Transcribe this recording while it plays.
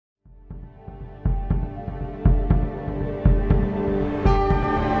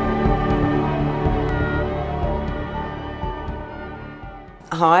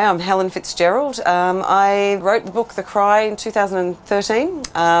Hi, I'm Helen Fitzgerald. I wrote the book The Cry in 2013.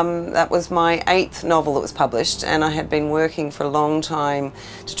 That was my 8th novel that was published, and I had been working for a long time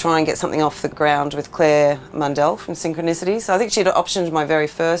to try and get something off the ground with Claire Mundell from Synchronicity. So I think she'd optioned my very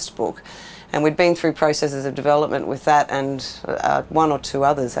first book, and we'd been through processes of development with that and one or two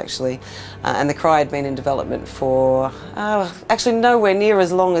others actually. And The Cry had been in development for actually nowhere near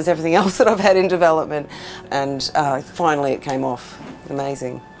as long as everything else that I've had in development, and finally it came off.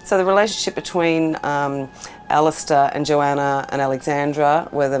 Amazing. So the relationship between Alistair and Joanna and Alexandra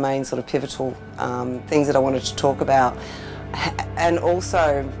were the main sort of pivotal things that I wanted to talk about. And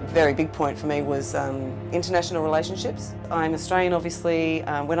also, a very big point for me was international relationships. I'm Australian, obviously.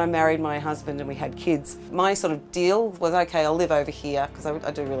 When I married my husband and we had kids, my sort of deal was, okay, I'll live over here, because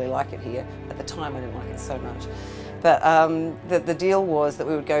I do really like it here. At the time I didn't like it so much. But the deal was that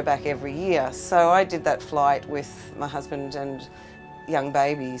we would go back every year. So I did that flight with my husband and young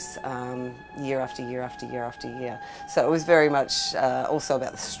babies year after year after year after year. So it was very much also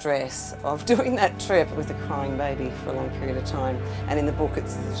about the stress of doing that trip with a crying baby for a long period of time. And in the book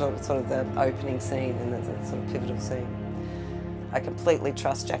it's sort of the opening scene and the sort of pivotal scene. I completely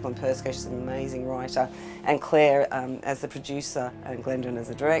trust Jacqueline Persco, she's an amazing writer, and Claire as the producer and Glendon as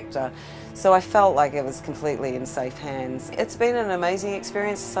the director. So I felt like it was completely in safe hands. It's been an amazing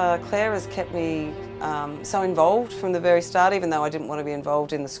experience. Claire has kept me so involved from the very start, even though I didn't want to be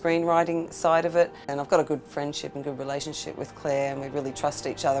involved in the screenwriting side of it. And I've got a good friendship and good relationship with Claire, and we really trust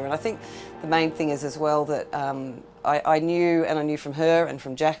each other. And I think the main thing is as well that I knew from her and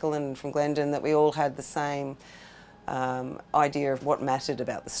from Jacqueline and from Glendon that we all had the same idea of what mattered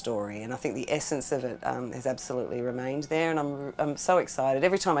about the story, and I think the essence of it has absolutely remained there, and I'm so excited.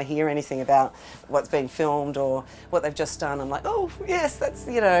 Every time I hear anything about what's been filmed or what they've just done, I'm like, oh yes, that's,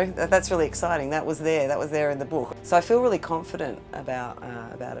 you know, that's really exciting. That was there in the book. So I feel really confident about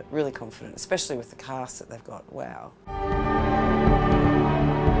it, really confident, especially with the cast that they've got. Wow.